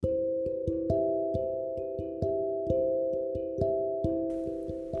Dear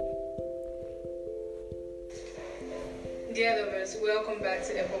lovers, welcome back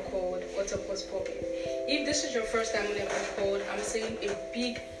to Ever Called What's Up, What's Poppin'. If this is your first time on Ever Called, I'm saying a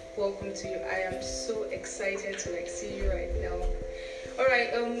big welcome to you. I am so excited to see you right now.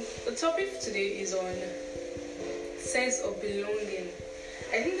 Alright, the topic for today is on sense of belonging.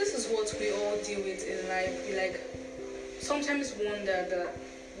 I think this is what we all deal with in life. We sometimes wonder that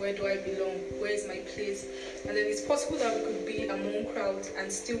where do I belong? Where is my place? And then it's possible that we could be among crowds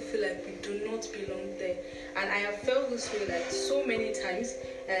and still feel like we do not belong there. And I have felt this way so many times,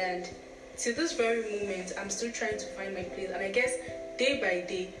 and to this very moment I'm still trying to find my place. And I guess day by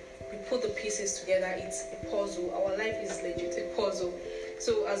day we put the pieces together. It's a puzzle. Our life is legit a puzzle.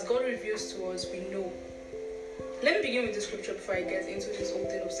 So as God reveals to us, we know. Let me begin with the scripture before I get into this whole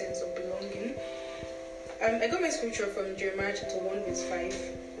thing of sense of belonging. I got my scripture from Jeremiah chapter 1 verse 5,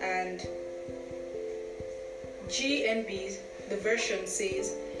 and GNB, the version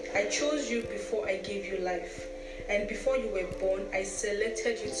says, I chose you before I gave you life, and before you were born, I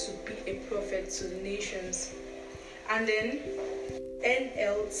selected you to be a prophet to the nations. And then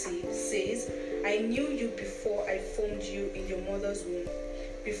NLT says, I knew you before I formed you in your mother's womb.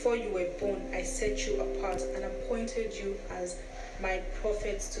 Before you were born, I set you apart and appointed you as my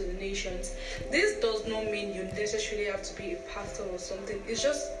prophets to the nations. This does not mean you necessarily have to be a pastor or something. It's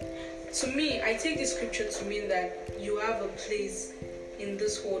just, to me, I take this scripture to mean that you have a place in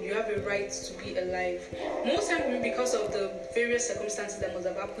this world. You have a right to be alive. Most times, because of the various circumstances that must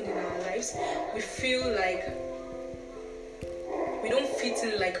have happened in our lives, we feel like we don't fit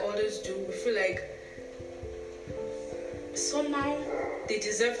in like others do. We feel like somehow they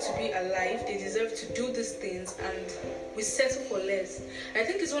deserve to be alive, they deserve to do these things, and we settle for less. I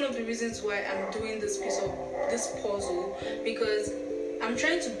think it's one of the reasons why I'm doing this puzzle, because I'm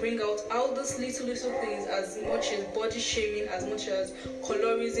trying to bring out all these little things, as much as body shaming, as much as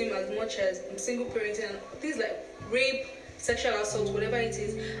colorism, as much as single parenting, and things like rape, sexual assault, whatever it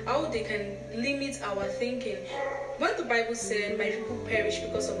is, how they can limit our thinking. When the Bible said, my people perish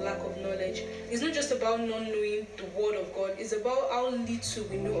because of lack of knowledge, it's not just about not knowing the word of God, it's about how little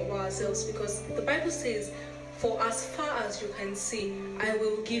we know about ourselves, because the Bible says, for as far as you can see, I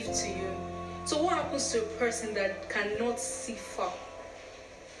will give to you. So what happens to a person that cannot see far?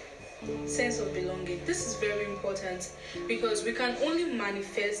 Sense of belonging. This is very important, because we can only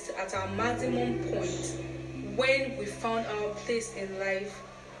manifest at our maximum point when we found our place in life.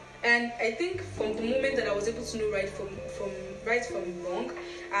 And I think from the moment that I was able to know right from wrong,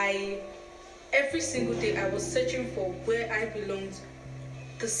 every single day I was searching for where I belonged,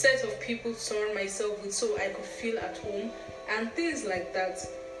 the set of people to surround myself with so I could feel at home, and things like that.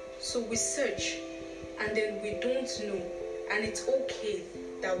 So we search, and then we don't know, and it's okay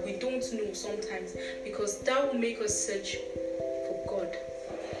that we don't know sometimes, because that will make us search for God.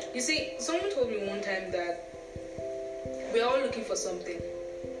 You see, someone told me one time that we're all looking for something,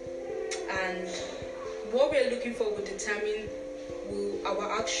 and what we're looking for will determine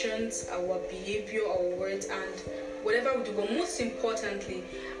our actions, our behavior, our words, and whatever we do, but most importantly,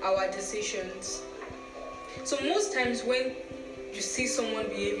 our decisions. So most times when you see someone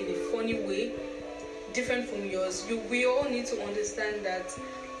behave in a funny way, different from yours, we all need to understand that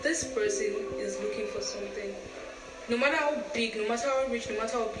this person is looking for something. No matter how big, no matter how rich, no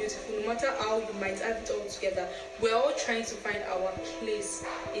matter how beautiful, no matter how you might have it all together, we're all trying to find our place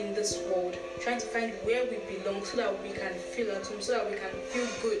in this world, trying to find where we belong, so that we can feel at home, so that we can feel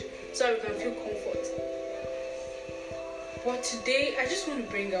good, so that we can feel comfort. But today, I just want to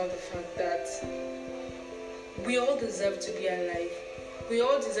bring out the fact that we all deserve to be alive. We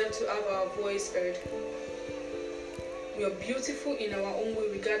all deserve to have our voice heard. We are beautiful in our own way,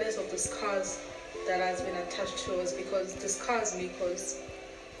 regardless of the scars that has been attached to us, because the scars make us.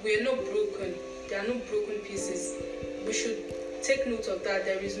 We are not broken. There are no broken pieces. We should take note of that.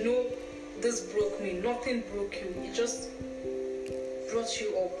 There is no, this broke me. Nothing broke you. It just brought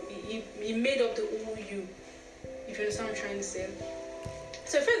you up. It made up the whole you. If you understand what I'm trying to say.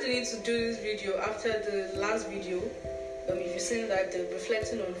 So I felt the need to do this video after the last video. If you've seen that, the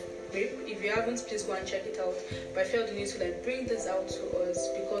reflecting on rape, if you haven't, please go and check it out. But I felt the need to bring this out to us,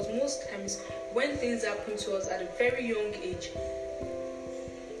 because most times when things happen to us at a very young age,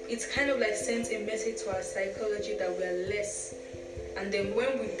 it's kind of sends a message to our psychology that we are less. And then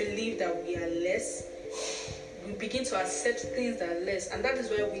when we believe that we are less, we begin to accept things that are less, and that is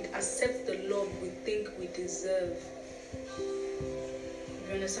why we accept the love we think we deserve.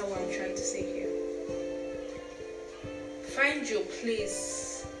 You understand what I'm trying to say here? Find your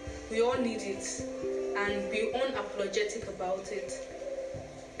place. We all need it, and be unapologetic about it.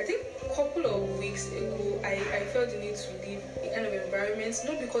 I think weeks ago, I felt the need to leave a kind of environment,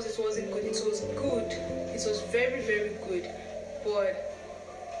 not because it wasn't good, it was good, it was very, very good, but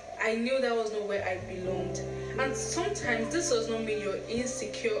I knew that was not where I belonged. And sometimes this does not mean you're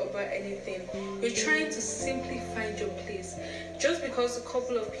insecure about anything. You're trying to simply find your place. Just because a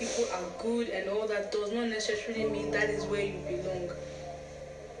couple of people are good and all that does not necessarily mean that is where you belong.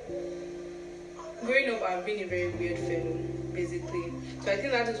 Growing up, I've been a very weird fellow, basically. So I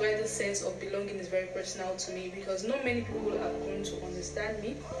think that is why the sense of belonging is very personal to me, because not many people are going to understand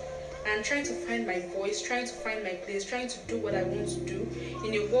me. And trying to find my voice, trying to find my place, trying to do what I want to do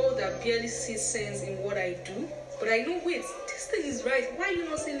in a world that barely sees sense in what I do. But I know, wait, this thing is right. Why are you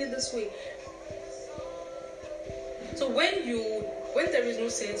not seeing it this way? So when there is no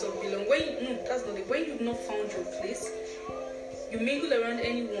sense of belonging, when you've not found your place, you mingle around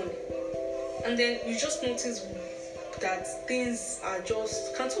anyone, and then you just notice that things are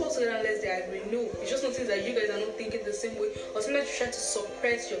just can't work together unless they agree. No, you just notice that you guys are not thinking the same way, or sometimes you try to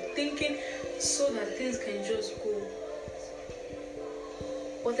suppress your thinking so that things can just go.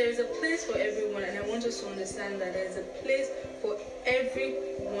 But there is a place for everyone, and I want us to understand that there is a place for every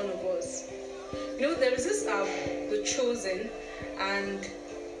one of us. You know, there is this app, The Chosen, and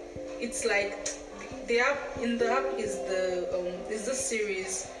it's like the app is this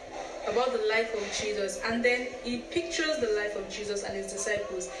series about the life of Jesus, and then it pictures the life of Jesus and his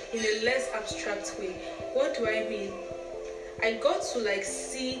disciples in a less abstract way. What do I mean? I got to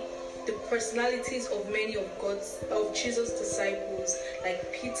see the personalities of many of Jesus' disciples,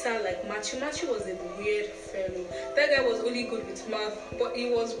 like Peter, like Matthew. Matthew was a weird fellow. That guy was only good with math, but he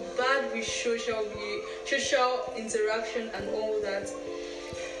was bad with social interaction and all that.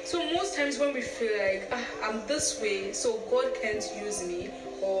 So most times when we feel like I'm this way, so God can't use me,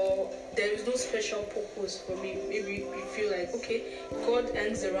 or there is no special purpose for me, maybe we feel like, okay, God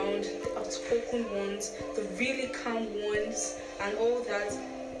hangs around the outspoken ones, the really calm ones, and all that.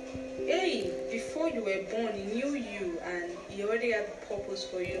 Hey, before you were born, he knew you, and he already had a purpose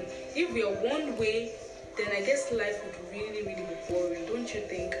for you. If we are one way, then I guess life would really, really be boring, don't you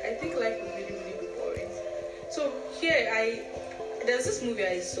think? I think life would really, really be boring. So here, there's this movie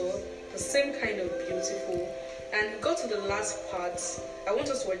I saw, The Same Kind of Beautiful, and got to the last part. I want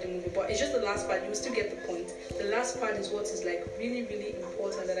us to watch the movie, but it's just the last part. You will still get the point. The last part is what is really, really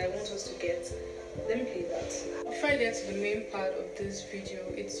important that I want us to get. Let me play that. Before I get to the main part of this video,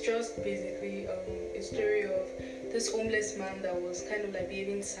 it's just basically a story of this homeless man that was kind of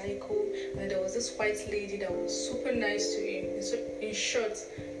behaving psycho, and there was this white lady that was super nice to him. In short,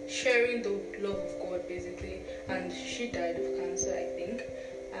 sharing the love of God basically, and she died of cancer, I think,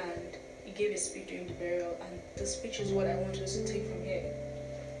 and he gave a speech during the burial, and the speech is what I want us to take from here.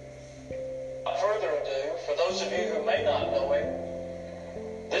 Without further ado, for those of you who may not know him,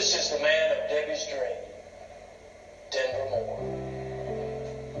 this is the man of Debbie's dream, Denver Moore.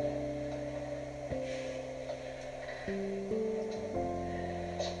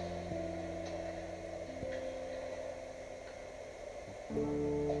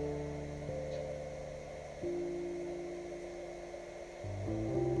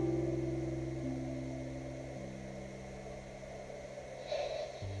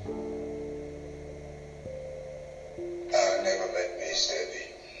 I never met Miss Debbie.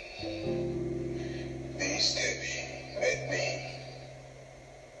 Miss Debbie met me.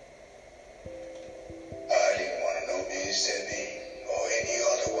 I didn't want to know Miss Debbie or any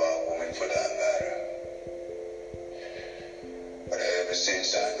other wild woman for that matter. But ever since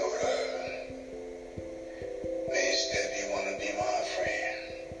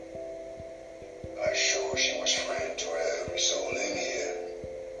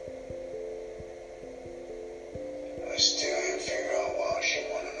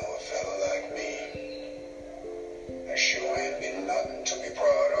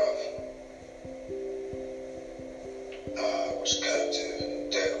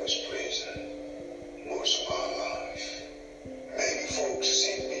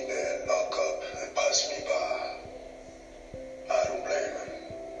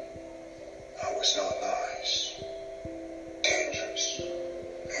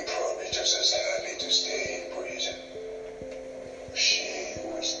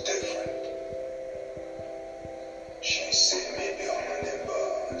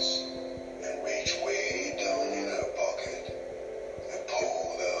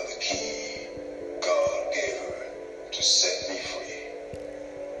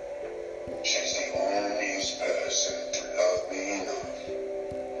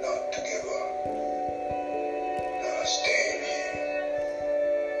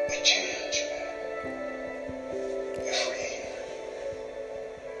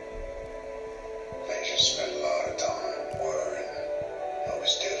spent a lot of time worrying I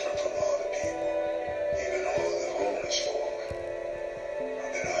was different from all the people, even all the homeless folk.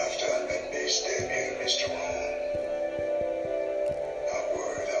 And then after I met Miss Debbie and Mr. Ron, I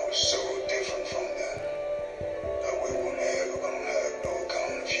worried I was so different from them that we were never gonna have no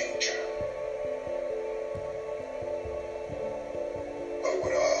kind of future. But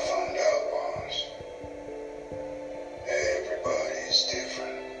what I found out was everybody is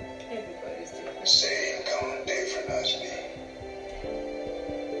different. Everybody's different. Same kind of different as me.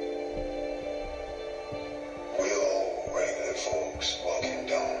 We all regular folks walking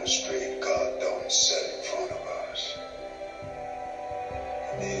down the street, God done set in front of us.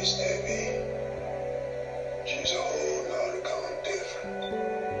 Miss Debbie, she's a whole lot of kind of different.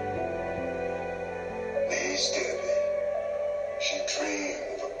 Miss Debbie, she dreamed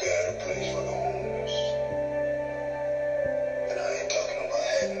of a better place for the homeless. And I ain't talking about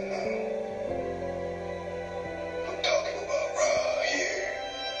heaven now. I'm talking about right here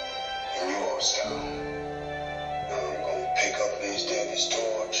in Yourstown. Now I'm gonna pick up Miss Debbie's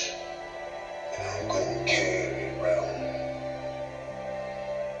torch and I'm gonna carry it around.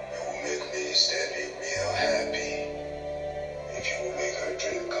 It will make Miss Debbie real happy if you will make her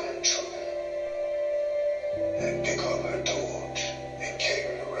dream come true. And pick up her torch and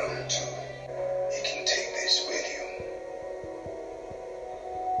carry it around too. You can take this with you.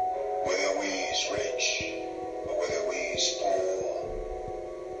 Whether we is rich or whether we is poor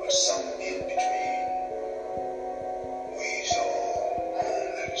or something in between, we's all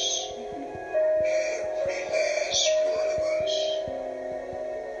homeless. Every last one of us.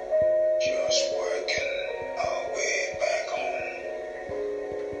 Just working our way back home.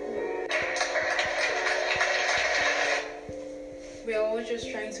 We are all just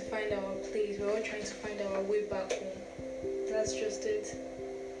trying to find our place. We're all trying to find our way back home. That's just it.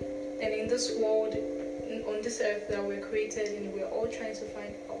 And in this world, on this earth that we're created in, we're all trying to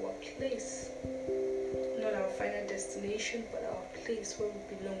find our place. Not our final destination, but our place where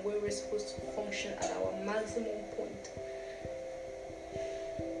we belong, where we're supposed to function at our maximum point.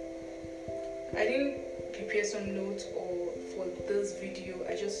 I didn't prepare some notes or for this video.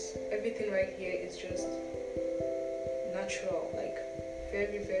 Everything right here is just natural, like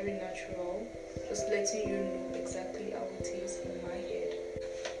very, very natural. Just letting you know exactly how it is in my head.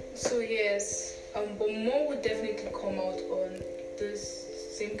 So yes, but more would definitely come out on this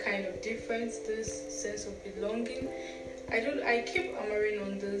same kind of difference, this sense of belonging. I keep hammering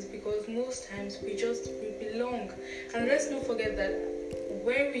on this because most times we belong. And let's not forget that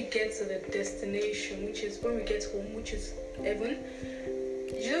when we get to the destination, which is when we get home, which is heaven,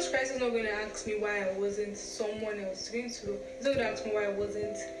 Jesus Christ is not going to ask me why I wasn't someone else. He's not going to ask me why I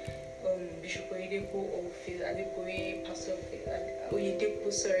wasn't Bishop Oyedepo or Faith Adepoye, Pastor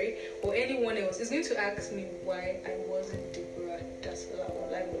Oyedepo, sorry, or anyone else. He's going to ask me why I wasn't Deborah Dasola or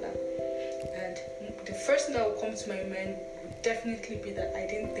Laibola. And the first thing that will come to my mind would definitely be that I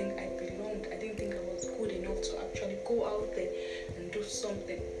didn't think I belonged. I didn't think I was good enough to actually go out there and do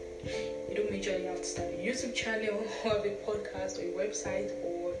something. You don't majorly have to start a YouTube channel or have a podcast or a website,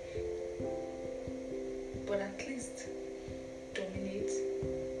 but at least dominate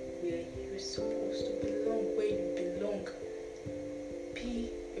where you're supposed to belong, where you belong. Be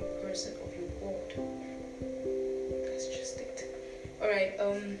a person of your word. That's just it. Alright,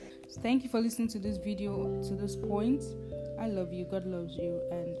 thank you for listening to this video to this point. I love you, God loves you,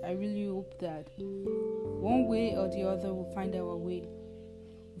 and I really hope that one way or the other we'll find our way.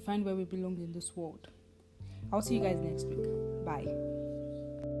 We'll find where we belong in this world. I'll see you guys next week. Bye.